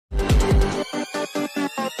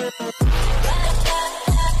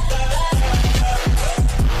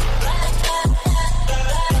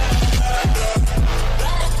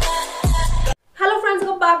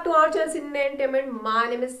Entertainment. My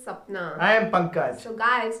name is Sapna. I am Pankaj. So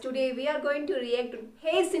guys, today we are going to react to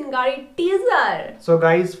Hey Singari teaser. So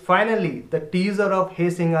guys, finally the teaser of Hey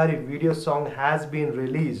Singari video song has been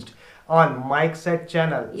released on Micset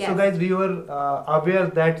channel. Yes. So guys, we were aware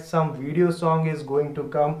that some video song is going to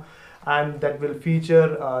come and that will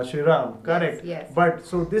feature Sriram, correct? Yes, yes. But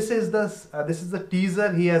so this is the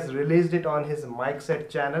teaser. He has released it on his Micset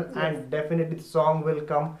channel, Yes. and definitely the song will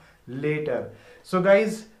come later. So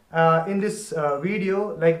guys, in this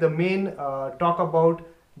video, like the main talk about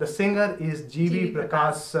the singer is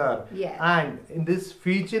G.V.Prakash sir. Yes. And in this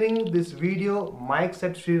featuring this video,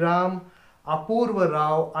 Micset Sriram, Apurva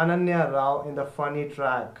Rao, Ananya Rao in the funny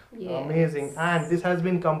track. Yes. Amazing. And this has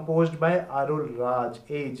been composed by Arul Raj,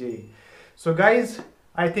 AJ. So guys,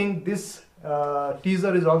 I think this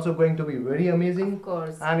teaser is also going to be very amazing. Of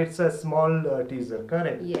course. And it's a small teaser,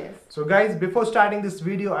 correct? Yes. So guys, before starting this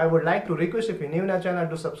video, I would like to request if you're new in our channel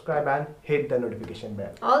to subscribe and hit the notification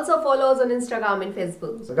bell. Also follow us on Instagram and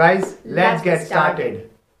Facebook. So guys, let's get started.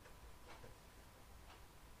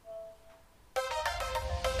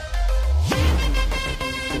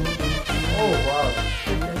 Oh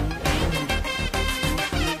wow.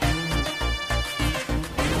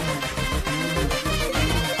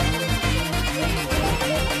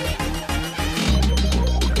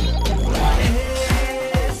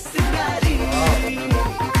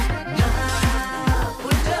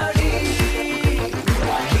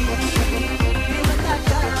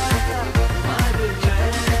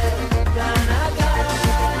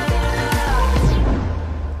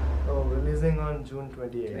 On June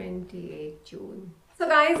 28th. June. So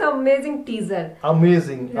guys, amazing teaser.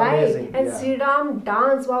 Amazing, Right? amazing. And yeah. Sriram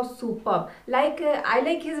dance was superb. Like I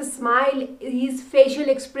like his smile, his facial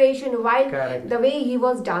expression while Correct. the way he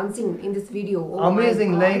was dancing in this video. Oh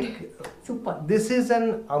Amazing, my God. like super. this is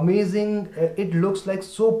an amazing. It looks like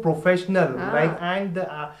so professional, like, and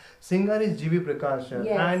the singer is G.V.Prakash,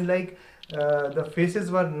 Yes. and like the faces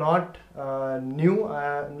were not new.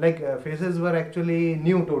 Faces were actually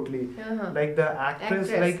new totally. Like the actress,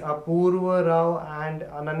 like Apurva Rao and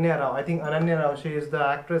Ananya Rao. I think Ananya Rao, she is the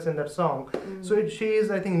actress in that song. So she is,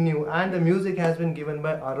 I think, new, and the music has been given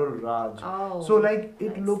by Arul Raj. Oh, So like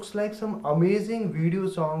it nice. looks like some amazing video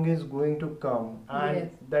song is going to come, and Yes.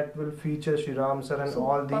 that will feature Sriram sir and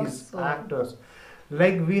all Superb these song. actors.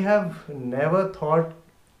 Like we have never thought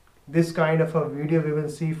this kind of a video we will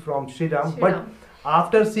see from Sriram, but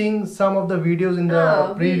after seeing some of the videos in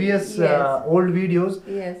the previous yes. old videos,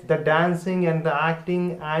 Yes. the dancing and the acting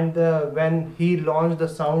and when he launched the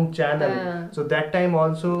sound channel, so that time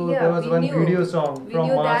also Yeah, there was we one knew. video song We from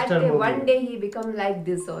knew Master that movie. one day he become like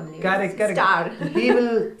this only. Correct, correct. Star.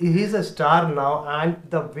 He's a star now, and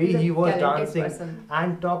the way He's a he was talented dancing person.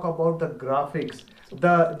 and talk about the graphics,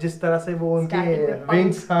 the जिस तरह से वो Starting उनके with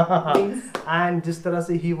wings wings. and जिस तरह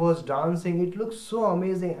से he was dancing, it looks so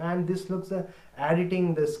amazing. And this looks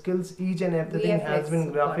editing, the skills, each and everything has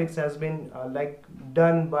been, graphics has been like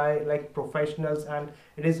done by like professionals, and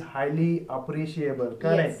it is highly appreciable,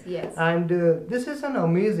 correct? Yes, yes. And this is an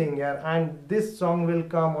amazing, yeah, and this song will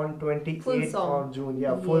come on 28th of June,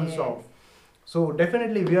 yeah, full Yes. song. So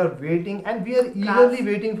definitely we are waiting, and we are eagerly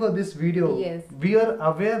waiting for this video. Yes. We are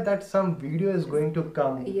aware that some video is going to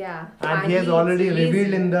come. Yeah. And he has already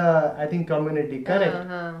revealed in the, I think, community, correct?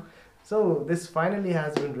 So this finally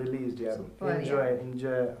has been released, yeah. Super,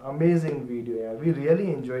 enjoy. Amazing video, yeah. We really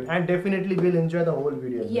enjoyed, and definitely will enjoy the whole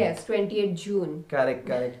video. Yes, 28th June. Correct,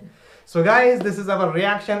 correct. So guys, this is our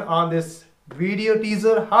reaction on this video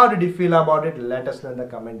teaser. How did you feel about it? Let us know in the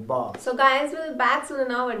comment box. So guys, we'll be back soon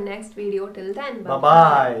in our next video. Till then, Bye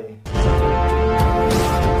bye.